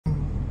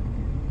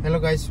Hello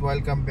guys,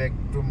 welcome back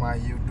to my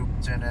YouTube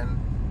channel.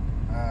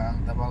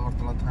 Ang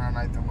Agartala Thang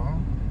naitungo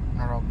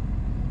norok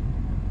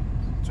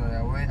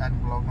joyawe and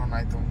vlog no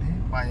naitung ni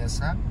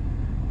payasa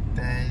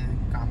te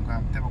kam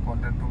te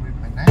content to be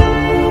painai.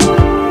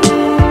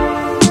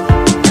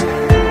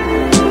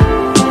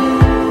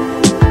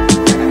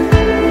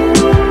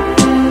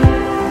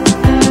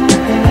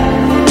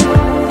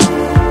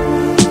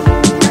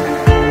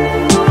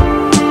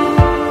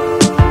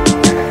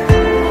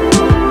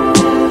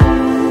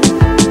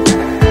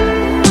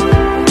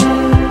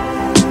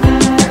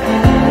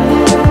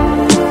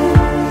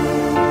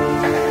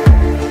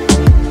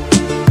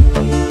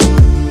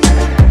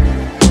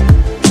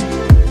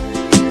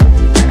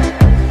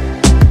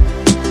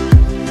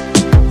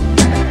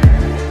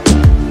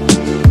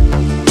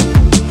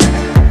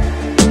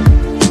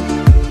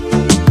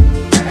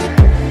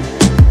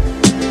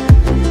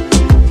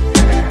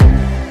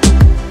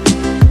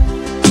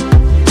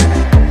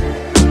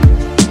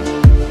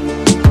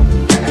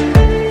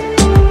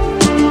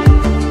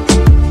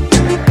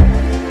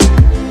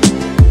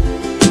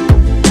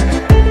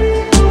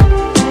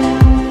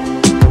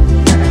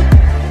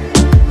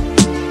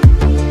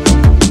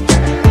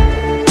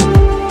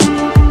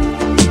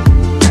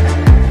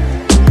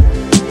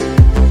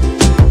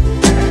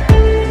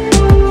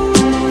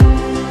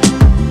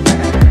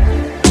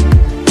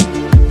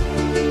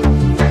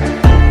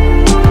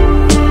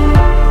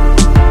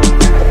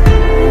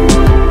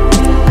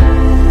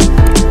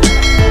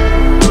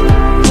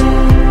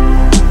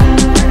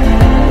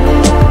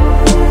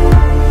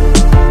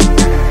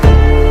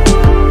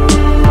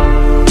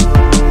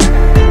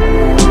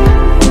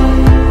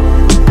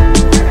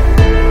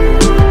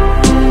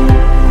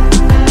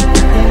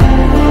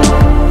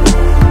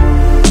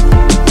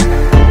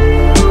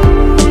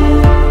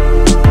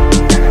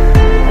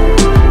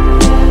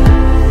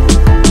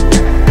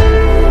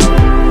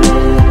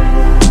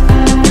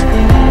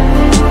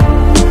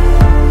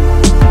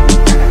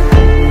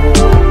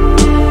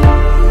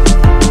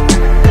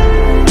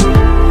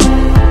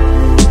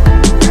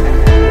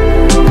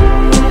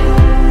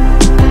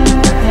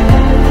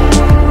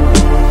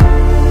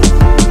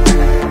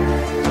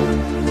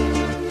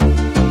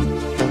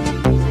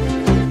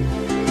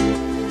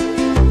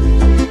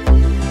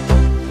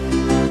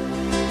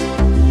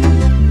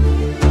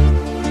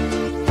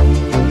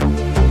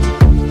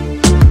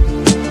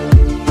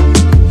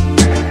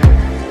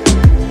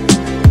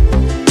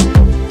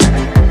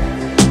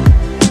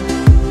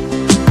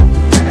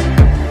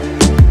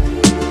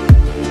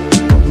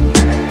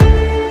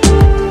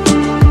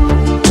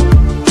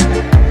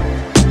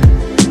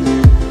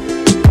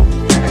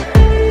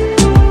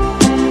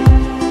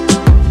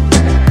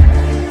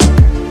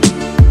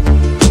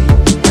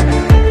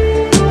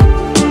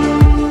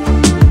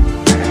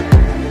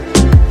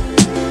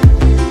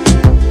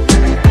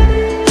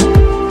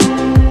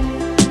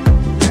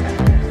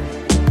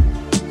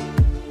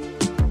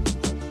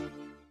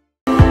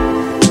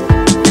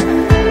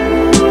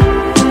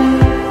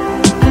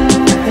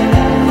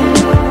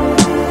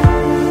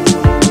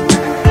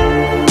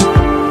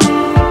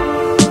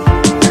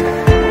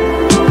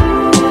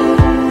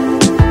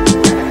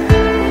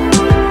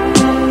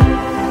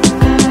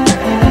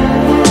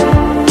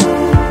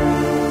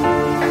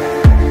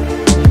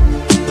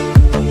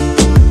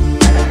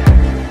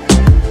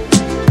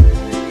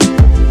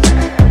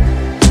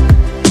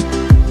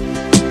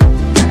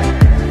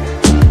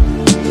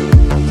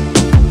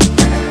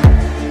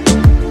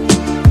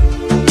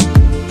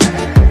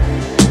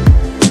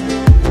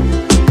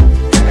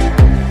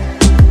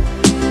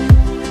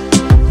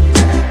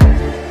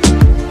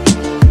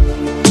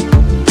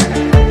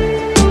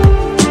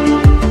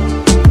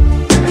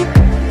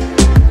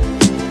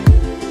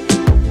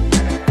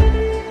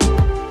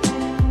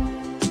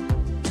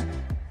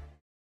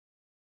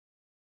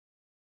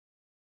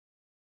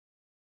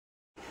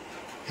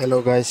 Hello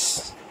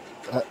guys,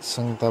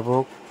 sang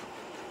tabuk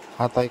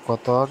hatai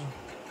kotor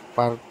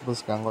park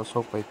bus kanggo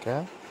sok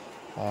paika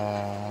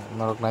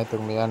norok nai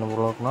tung ni anu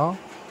vlog no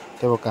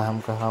tebo kaham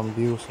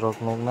views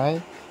rok nok nai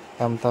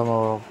tam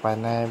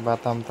painai ba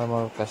tam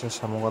kaisa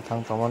samungo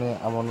thang tomoni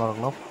amo norok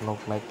no nok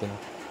nai ting.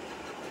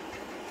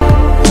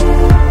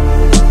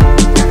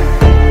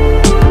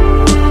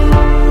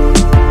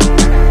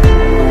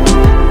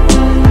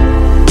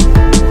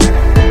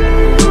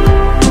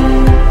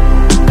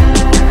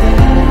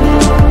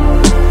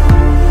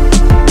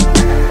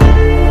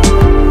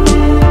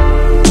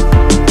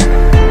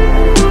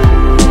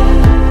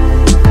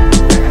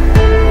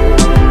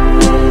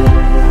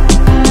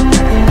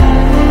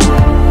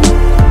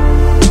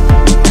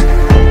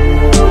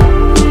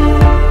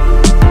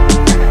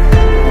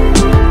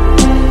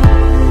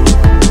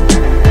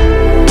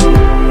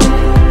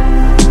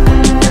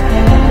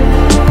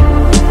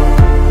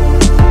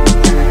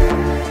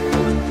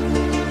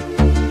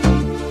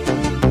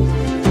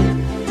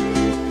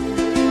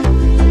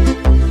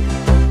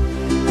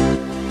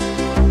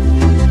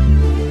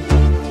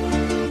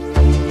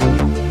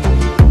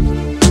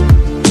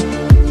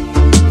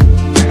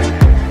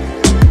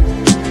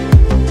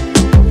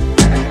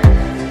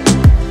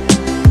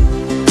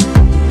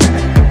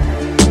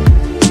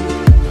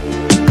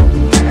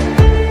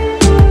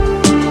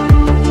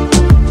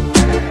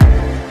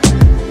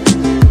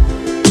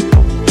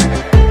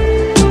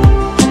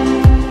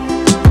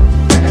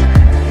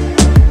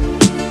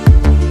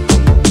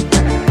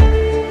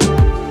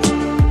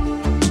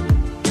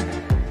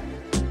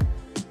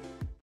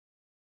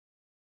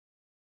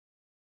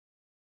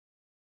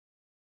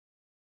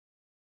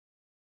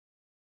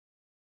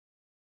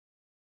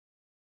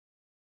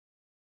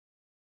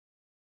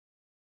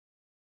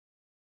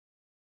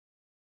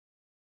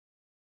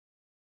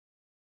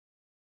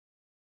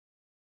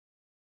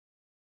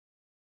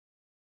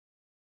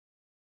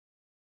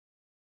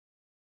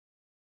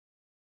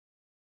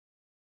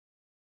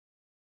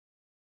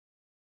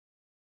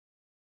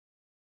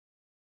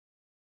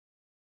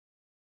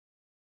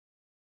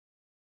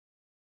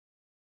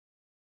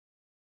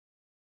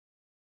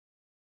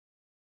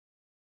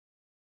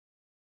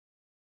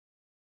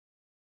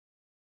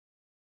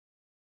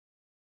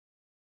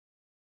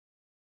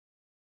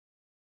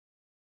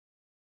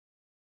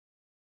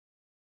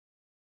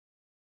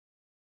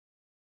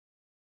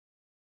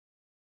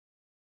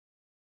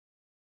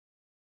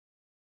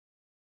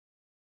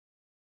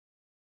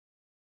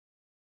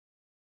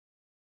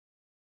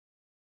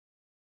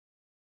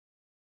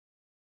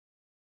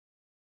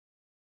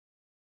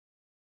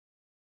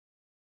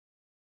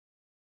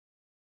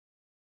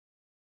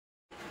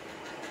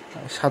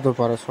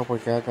 Sadupara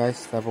sopaika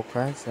guys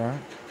tabukai sang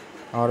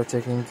aro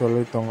checking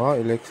choli tongo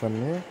election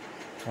ni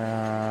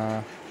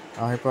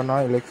ahaipono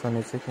election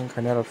ni checking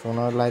khaina rok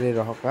chungno lairi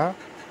rohoka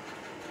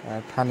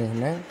thani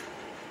hine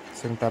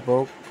sing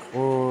tabuk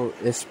o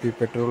SP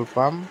petrol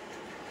pump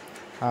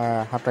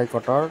hatai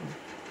kotor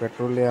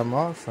petroleum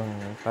o sing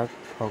tak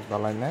thok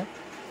dalainai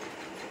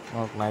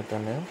nok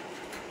naitone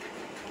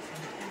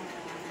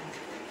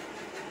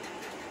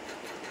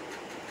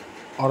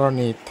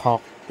oroni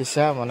thok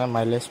isa mana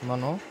mileage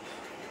mano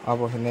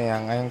abo hine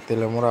yang ayang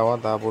telemura wa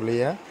da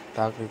bolia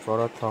takri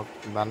koro thok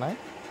danai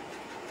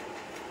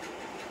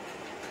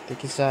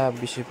tikisa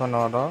bisi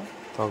pano ro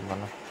thok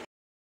danai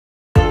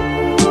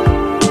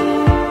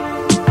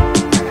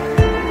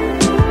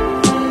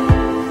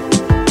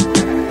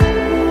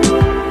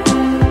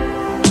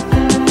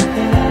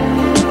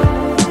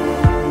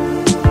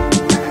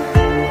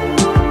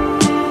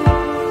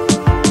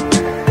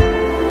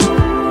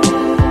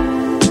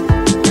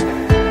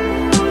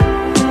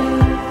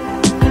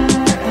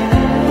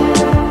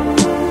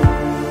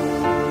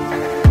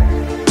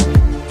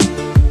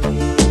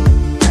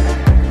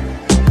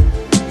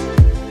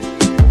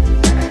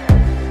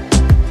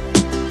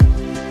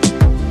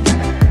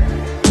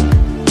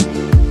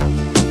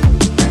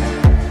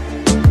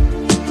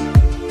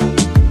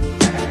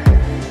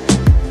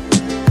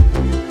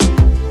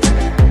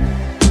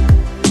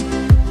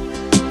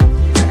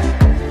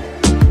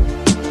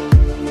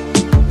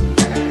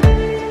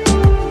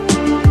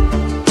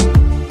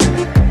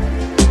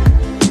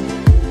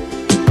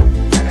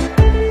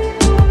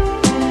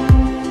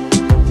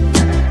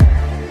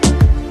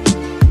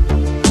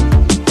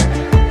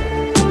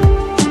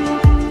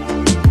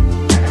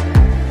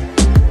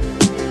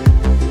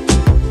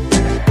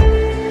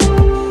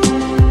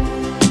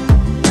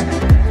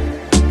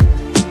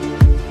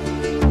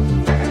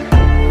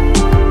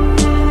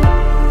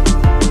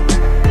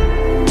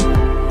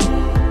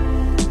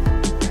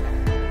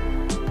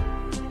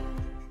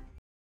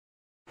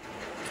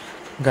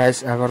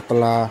guys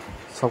Agartala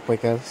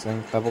sokpaika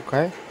sing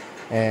tabukai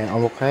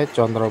omokai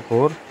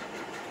Chandrapur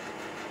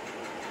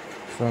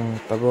sing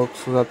tabuk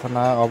suja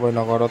thana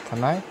Abhinagor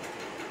thanai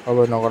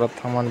Abhinagor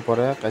thangman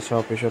pore kaisa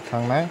office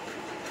thangnai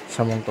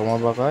samung tongma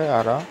bagai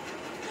aro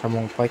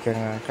samung paikang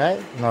kai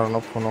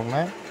norno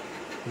phunuknai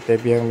te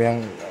biang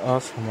biang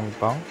samung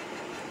tong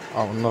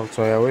nok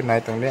joyawi nai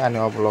tongni ani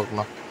oblog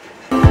no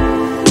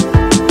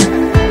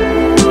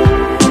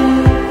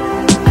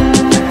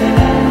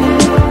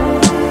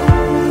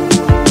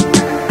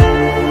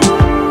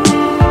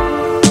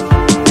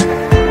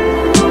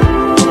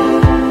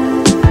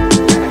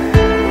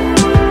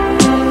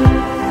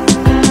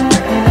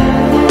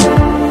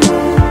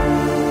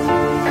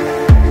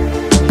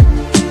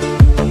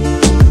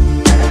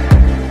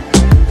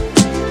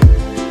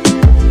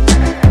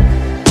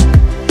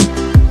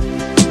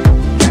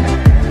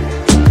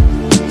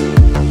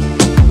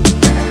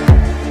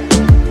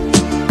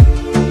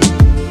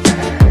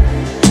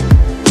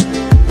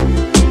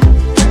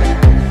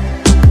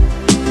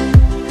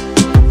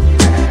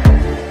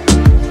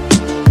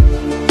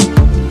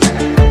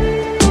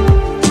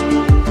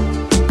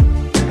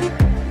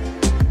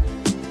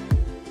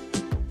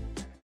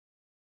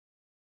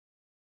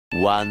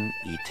One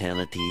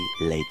eternity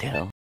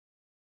later.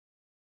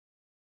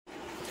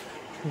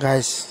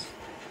 guys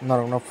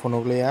norokno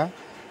phunukliya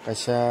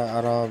kaisa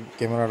aro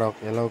camera rok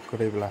allow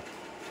koribla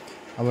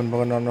amon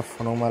bogono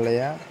phunuk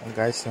malaya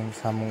guys sing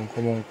samung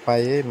khumung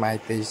pai mai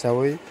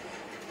teisawi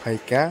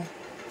phaika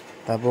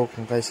tabuk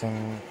kai sing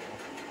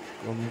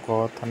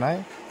ko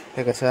thanai te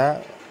kaisa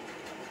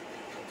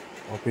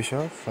office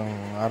sing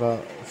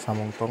aro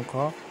samung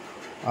tongko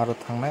aro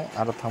thangnai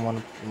aro thangman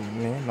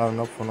ni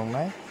norokno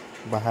phunuknai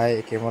bahai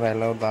camera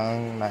allow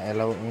dang na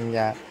allow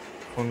ya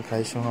phone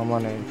khai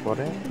songhamane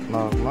pore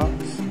norokno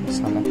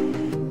sana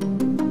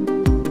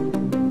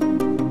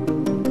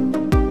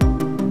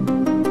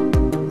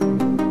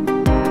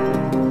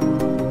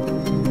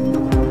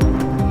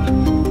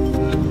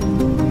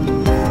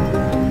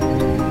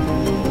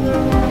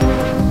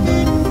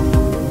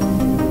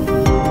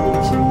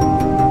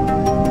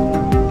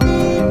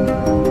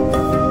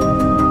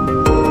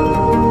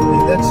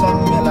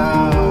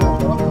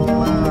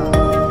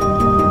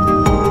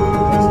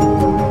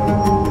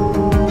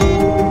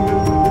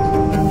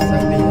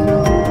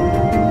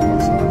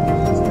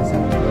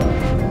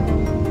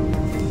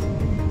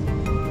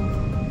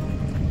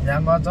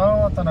yang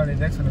baca tanah di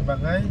dek seni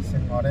bagai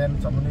sing oren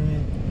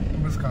comuni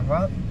bus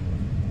kangkat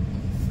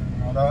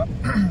ora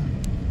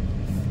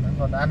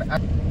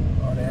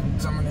oren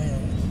comuni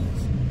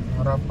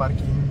ora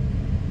parking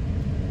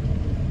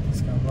bus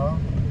kangkat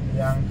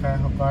yang kayak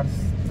hokars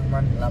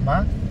cuman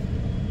lama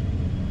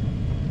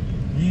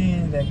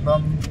ini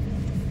ekdom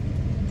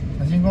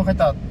asing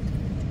kata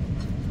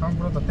kang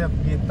bro tetap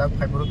kita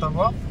kayak bro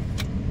tahu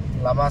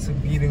lama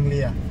sebiring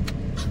lia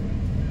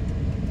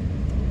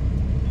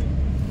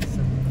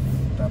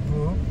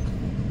Tabu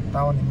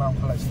tahun ni mau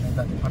kalau sini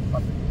tadi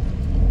pat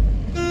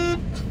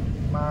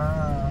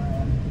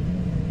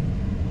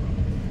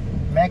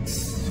Max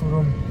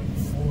showroom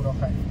puro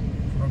kai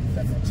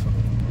Angkat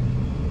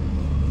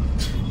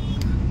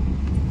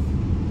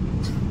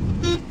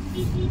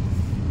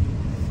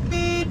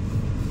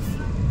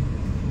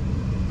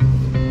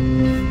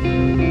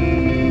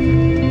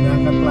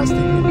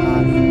plastik di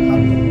mana?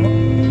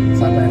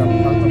 Sampai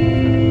rambut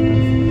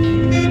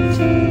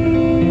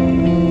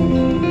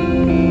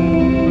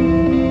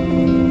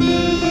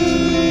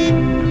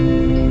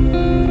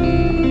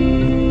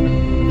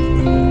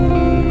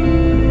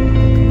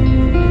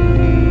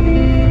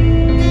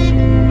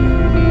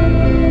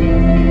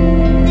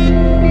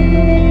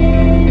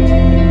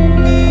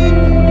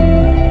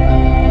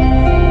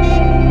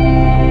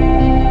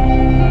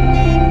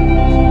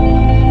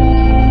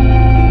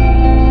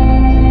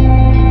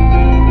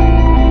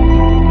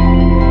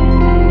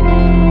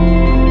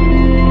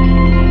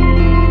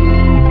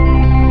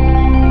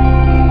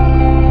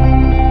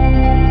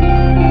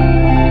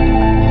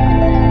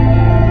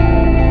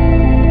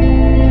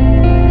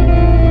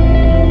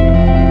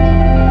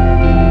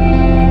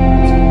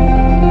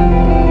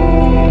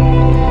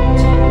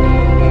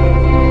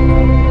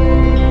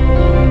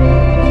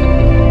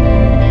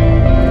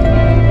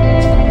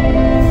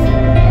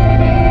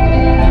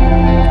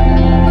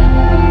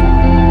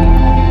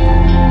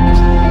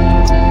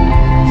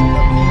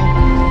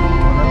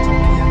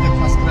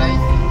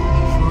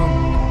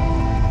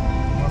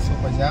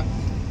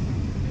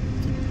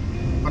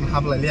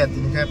lihat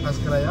ini kayak pas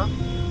keraya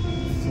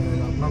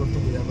saya apa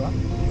betul ya Pak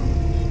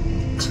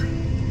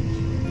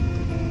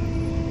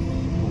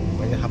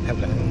banyak hap-hap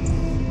lah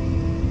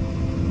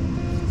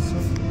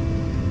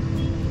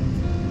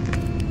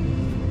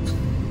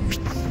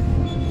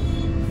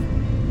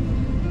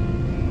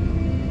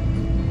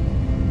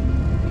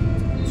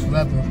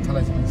sudah tuh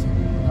kalah jangan sih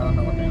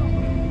karena apa yang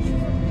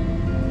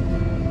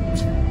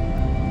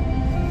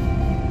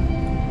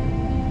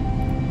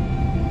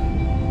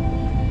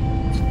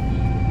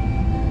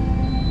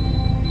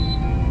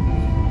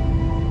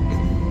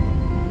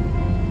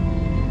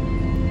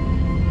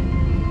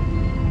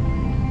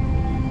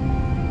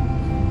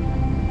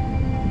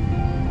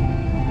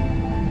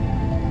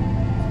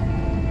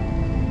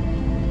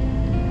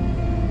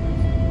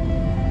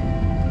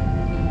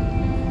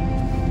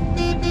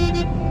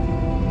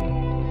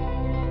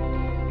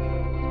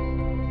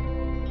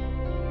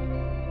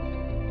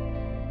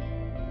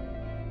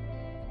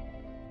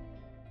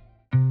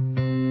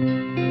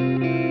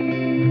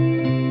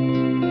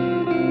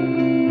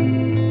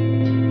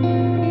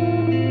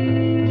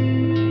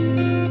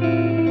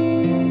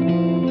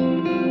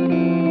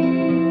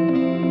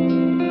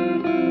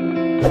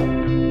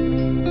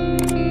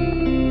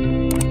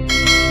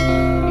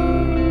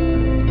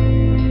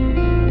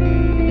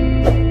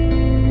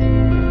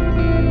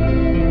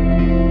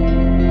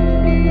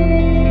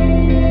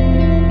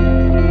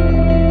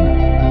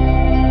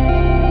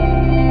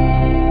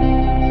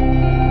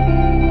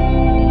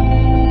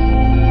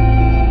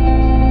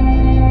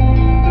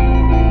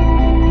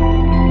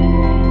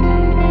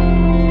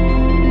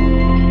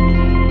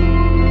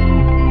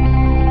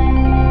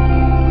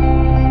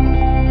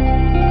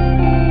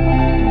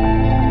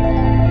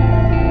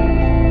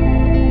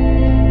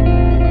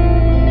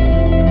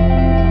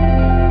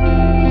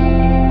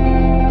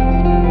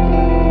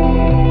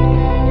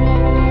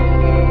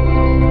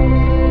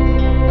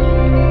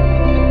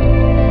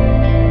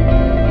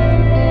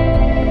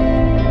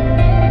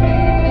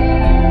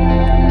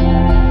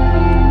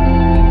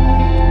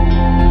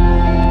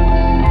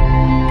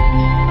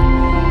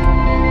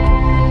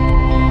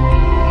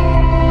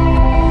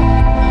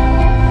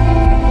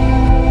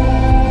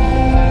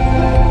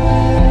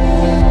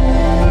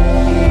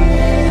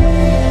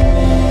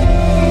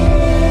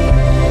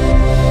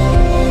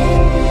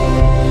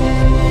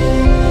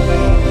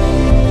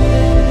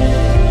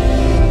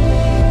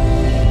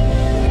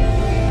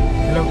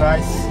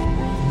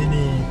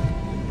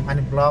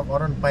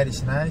orang pai di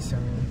sana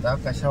yang tak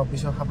kasih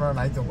office hapna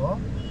naik tu go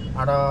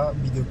ada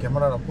video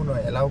kamera pun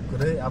allow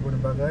kere abu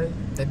bagai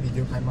te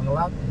video kai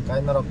manglak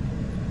kai narok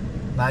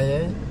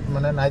naik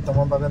mana naik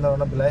tomon bagai narok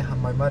na belai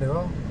hambai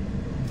mario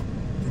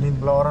ini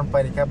blog orang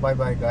pai ka bye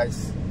bye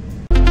guys.